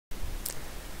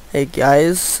Hey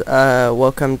guys,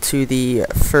 welcome to the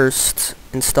first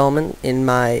installment in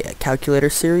my calculator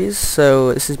series.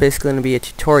 So this is basically going to be a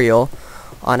tutorial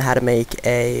on how to make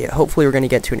hopefully we're going to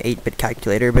get to an 8-bit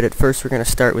calculator, but at first we're going to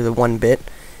start with a 1-bit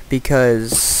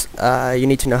because you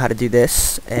need to know how to do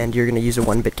this, and you're going to use a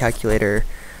 1-bit calculator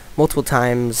multiple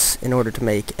times in order to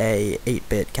make a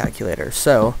 8-bit calculator.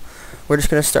 So we're just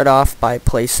going to start off by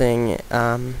placing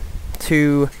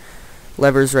two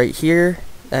levers right here,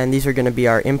 and these are going to be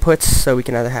our inputs, so we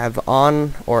can either have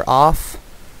on or off.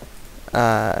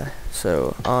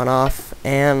 So on, off,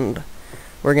 and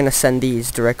we're going to send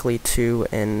these directly to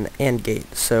an AND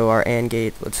gate. So our AND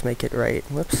gate, let's make it right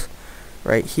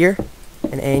here.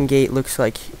 An AND gate looks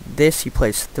like this. You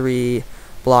place 3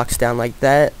 blocks down like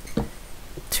that,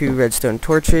 2 redstone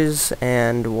torches,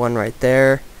 and 1 right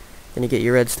there. Then you get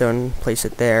your redstone, place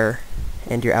it there,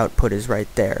 and your output is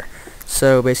right there.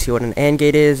 So basically what an AND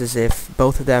gate is if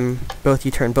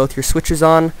you turn both your switches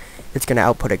on, it's going to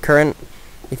output a current.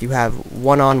 If you have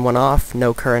one on, one off,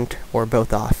 no current, or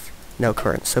both off, no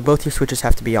current. So both your switches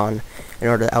have to be on in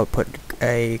order to output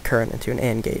a current into an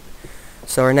AND gate.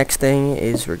 So our next thing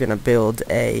is we're going to build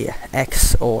a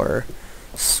XOR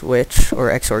switch, or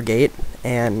XOR gate,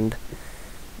 and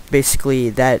basically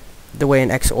the way an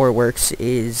XOR works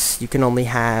is you can only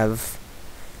have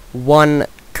one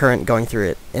current going through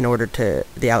it in order to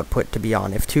the output to be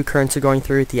on. If 2 currents are going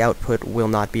through it, the output will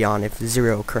not be on. If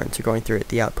 0 currents are going through it,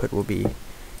 the output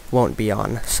won't be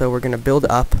on. So we're going to build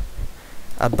up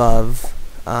above,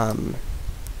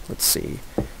 let's see,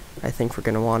 I think we're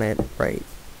going to want it right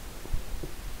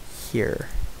here.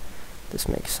 This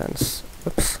makes sense.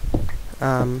 Whoops.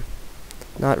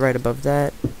 Not right above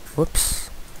that. Whoops.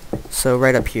 So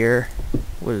right up here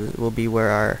will be where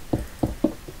our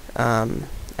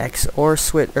XOR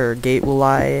switch or gate will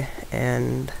lie,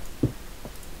 and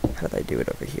how did I do it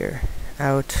over here?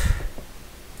 Out,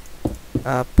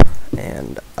 up,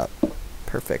 and up.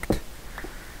 Perfect.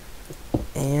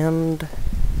 And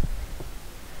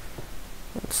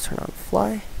let's turn on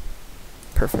fly.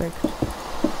 Perfect.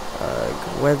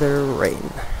 Weather, rain.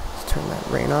 Let's turn that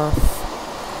rain off.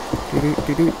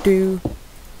 Do.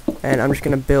 And I'm just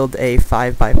gonna build a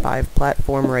 5x5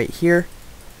 platform right here.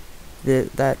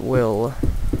 That will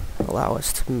allow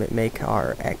us to make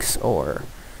our XOR.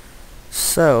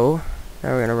 So now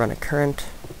we're going to run a current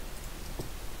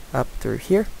up through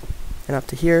here and up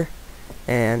to here,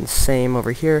 and same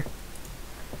over here.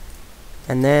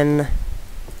 And then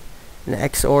an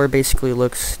XOR basically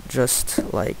looks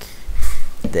just like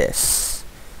this,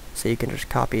 so you can just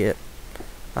copy it.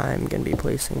 I'm going to be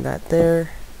placing that there,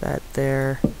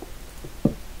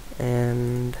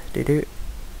 and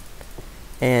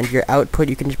and your output,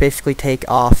 you can just basically take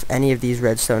off any of these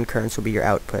redstone currents will be your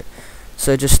output.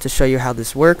 So just to show you how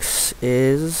this works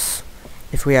is,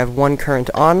 if we have 1 current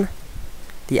on,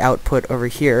 the output over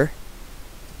here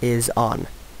is on.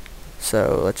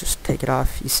 So let's just take it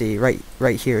off. You see right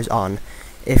here is on.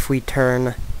 If we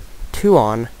turn 2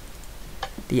 on,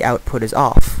 the output is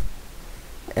off.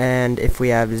 And if we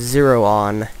have 0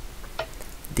 on,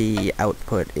 the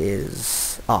output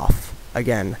is off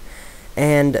again.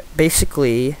 And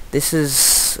basically, this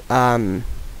is the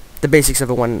basics of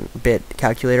a 1-bit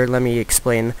calculator. Let me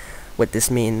explain what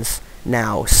this means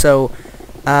now. So,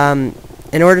 in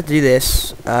order to do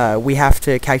this, we have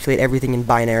to calculate everything in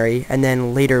binary, and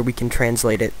then later we can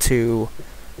translate it to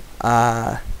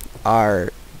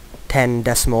our 10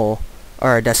 decimal,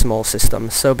 or our decimal system.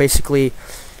 So basically,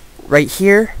 right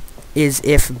here is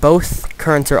if both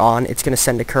currents are on, it's going to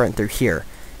send a current through here.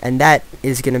 And that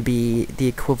is going to be the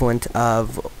equivalent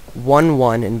of 1,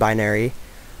 1 in binary,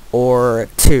 or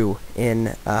 2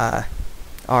 in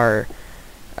our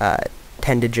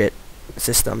 10-digit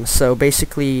system. So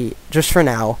basically, just for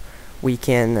now, we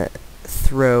can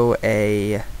throw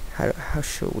a... How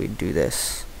should we do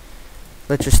this?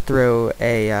 Let's just throw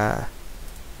a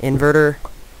inverter,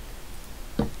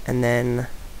 and then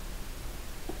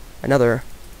another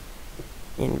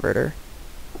inverter.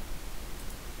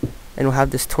 And we'll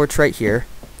have this torch right here,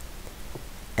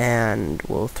 and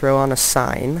we'll throw on a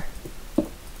sign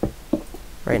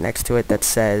right next to it that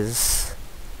says,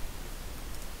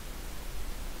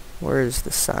 where is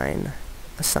the sign?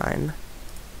 A sign.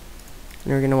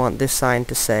 And we're going to want this sign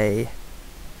to say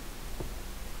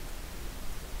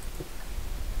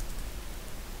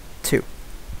 2.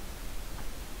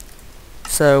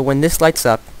 So when this lights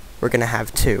up, we're going to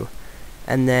have 2.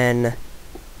 And then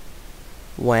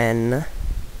when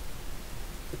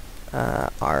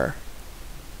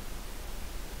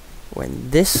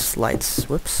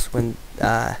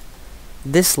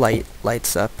this light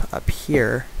lights up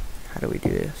here, how do we do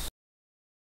this?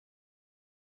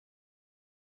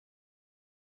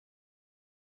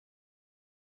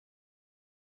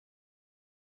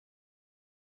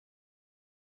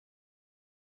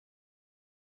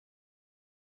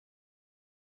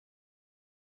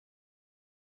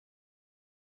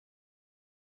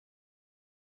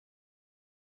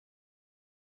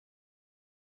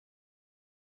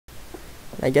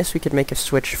 I guess we could make a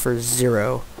switch for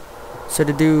 0. So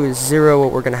to do 0,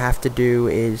 what we're going to have to do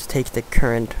is take the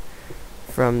current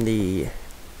from the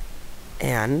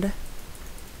and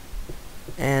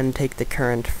take the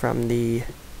current from the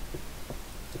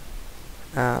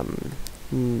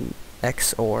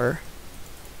XOR,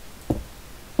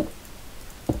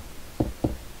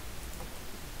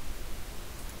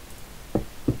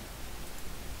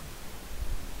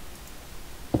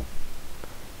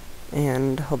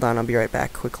 and hold on, I'll be right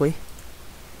back quickly.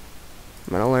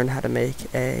 I'm gonna learn how to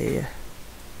make a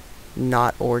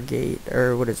not OR gate,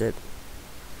 or what is it?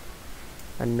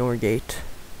 A NOR gate.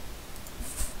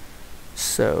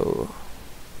 So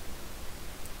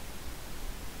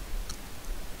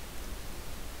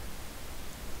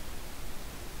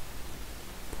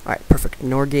alright, perfect.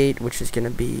 NOR gate, which is gonna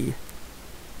be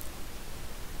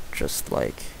just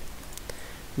like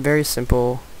very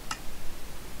simple.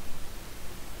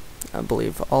 I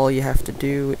believe all you have to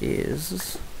do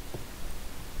is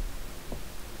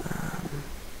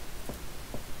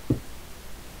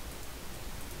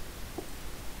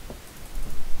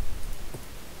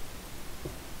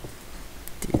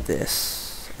do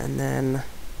this, and then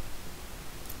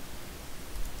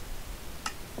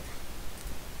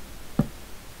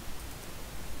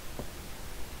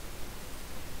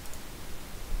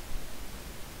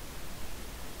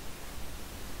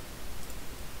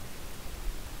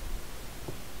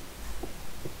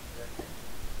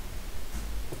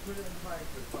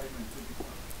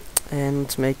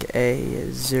let's make a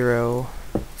 0.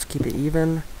 Let's keep it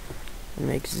even and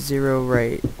make 0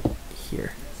 right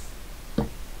here.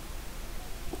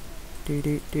 Do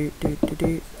do do do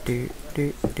do do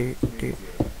do do do,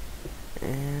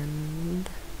 and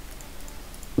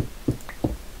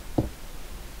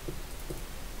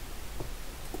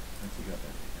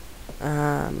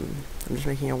I'm just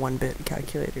making a 1-bit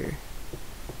calculator.